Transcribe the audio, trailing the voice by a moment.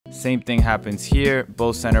Same thing happens here.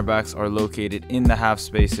 Both center backs are located in the half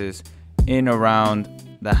spaces, in around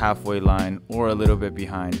the halfway line or a little bit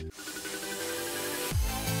behind.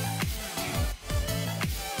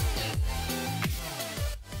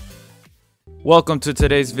 Welcome to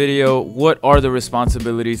today's video. What are the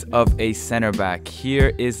responsibilities of a center back?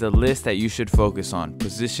 Here is the list that you should focus on: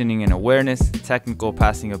 positioning and awareness, technical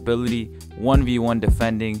passing ability, 1v1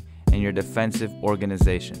 defending, and your defensive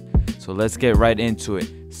organization. So let's get right into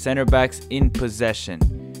it. Center backs in possession,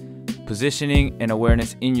 positioning and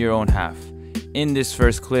awareness in your own half. In this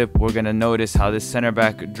first clip, we're going to notice how this center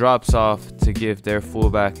back drops off to give their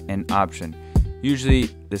fullback an option. Usually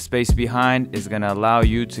the space behind is going to allow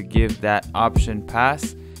you to give that option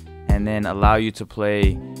pass and then allow you to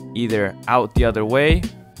play either out the other way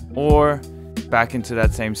or back into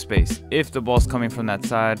that same space. If the ball's coming from that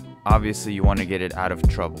side, obviously you want to get it out of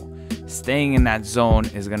trouble. Staying in that zone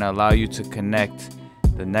is going to allow you to connect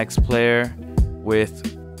the next player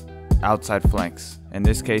with outside flanks. In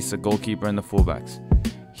this case, the goalkeeper and the fullbacks.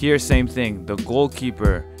 Here, same thing. The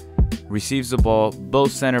goalkeeper receives the ball.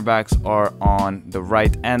 Both center backs are on the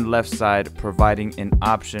right and left side, providing an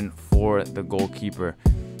option for the goalkeeper.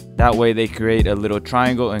 That way they create a little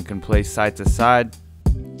triangle and can play side to side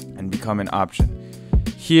and become an option.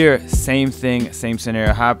 Here, same thing, same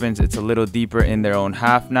scenario happens. It's a little deeper in their own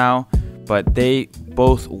half now, but they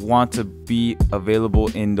both want to be available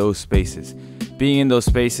in those spaces. Being in those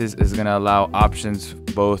spaces is going to allow options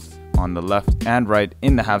both on the left and right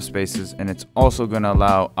in the half spaces, and it's also going to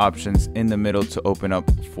allow options in the middle to open up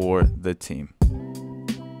for the team.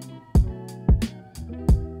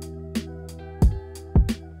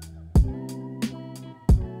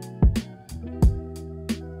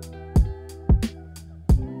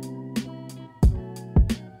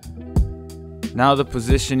 Now the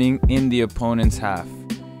positioning in the opponent's half.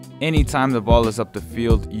 Anytime the ball is up the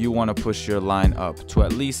field, you want to push your line up to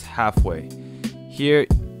at least halfway. Here,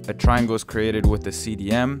 a triangle is created with the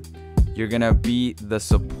CDM. You're going to be the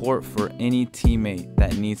support for any teammate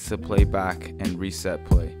that needs to play back and reset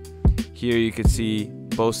play. Here you can see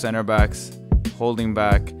both center backs holding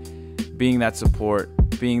back, being that support,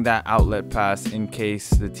 being that outlet pass in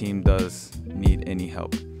case the team does need any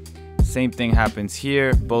help. Same thing happens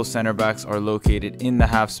here. Both center backs are located in the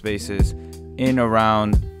half spaces, in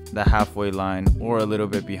around the halfway line or a little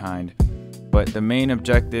bit behind. But the main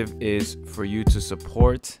objective is for you to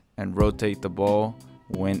support and rotate the ball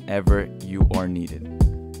whenever you are needed.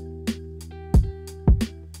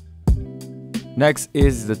 Next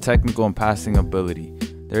is the technical and passing ability.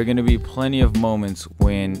 There are going to be plenty of moments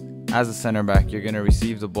when, as a center back, you're going to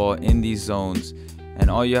receive the ball in these zones, and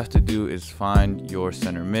all you have to do is find your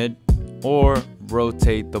center mid or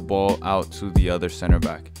rotate the ball out to the other center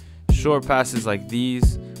back. Short passes like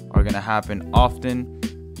these are going to happen often.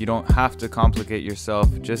 You don't have to complicate yourself.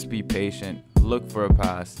 Just be patient. Look for a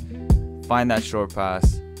pass. Find that short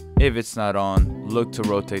pass. If it's not on, look to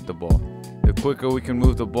rotate the ball. The quicker we can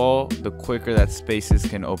move the ball, the quicker that spaces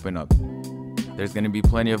can open up. There's going to be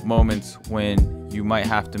plenty of moments when you might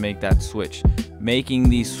have to make that switch. Making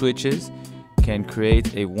these switches can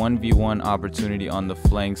create a 1v1 opportunity on the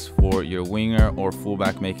flanks for your winger or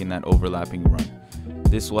fullback making that overlapping run.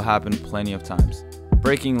 This will happen plenty of times.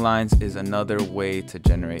 Breaking lines is another way to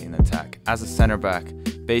generate an attack. As a center back,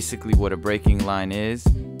 basically what a breaking line is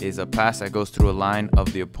a pass that goes through a line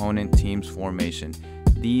of the opponent team's formation.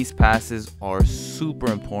 These passes are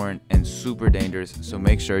super important and super dangerous, so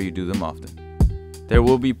make sure you do them often. There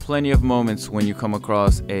will be plenty of moments when you come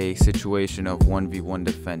across a situation of 1v1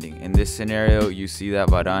 defending. In this scenario, you see that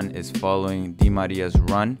Varane is following Di Maria's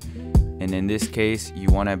run, and in this case, you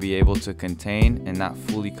want to be able to contain and not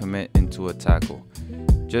fully commit into a tackle.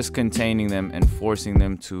 Just containing them and forcing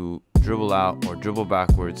them to dribble out or dribble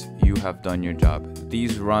backwards, you have done your job.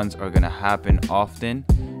 These runs are going to happen often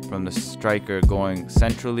from the striker going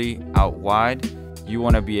centrally out wide. You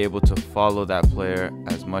want to be able to follow that player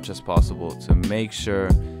as much as possible to make sure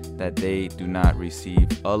that they do not receive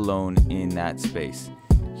alone in that space.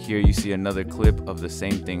 Here you see another clip of the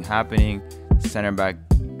same thing happening. Center back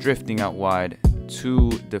drifting out wide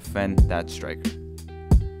to defend that striker.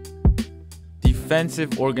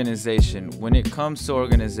 Defensive organization. When it comes to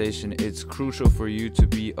organization, it's crucial for you to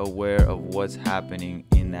be aware of what's happening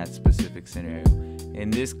in that specific scenario. In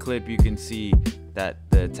this clip, you can see that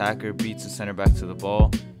the attacker beats the center back to the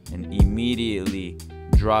ball and immediately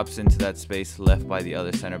drops into that space left by the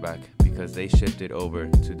other center back because they shifted over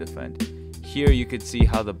to defend. Here you could see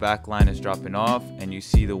how the back line is dropping off, and you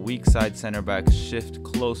see the weak side center back shift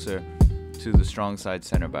closer to the strong side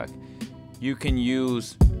center back. You can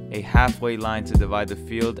use a halfway line to divide the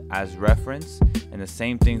field as reference, and the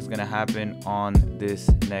same thing's going to happen on this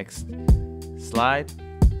next slide,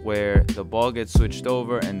 where the ball gets switched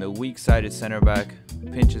over and the weak-sided center back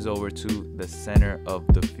pinches over to the center of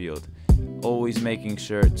the field, always making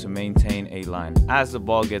sure to maintain a line. As the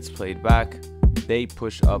ball gets played back, they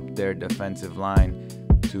push up their defensive line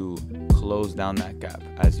to close down that gap,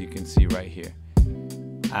 as you can see right here.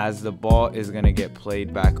 As the ball is going to get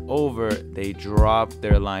played back over, they drop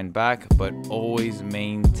their line back, but always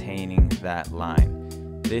maintaining that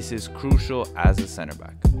line. This is crucial as a center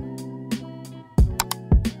back.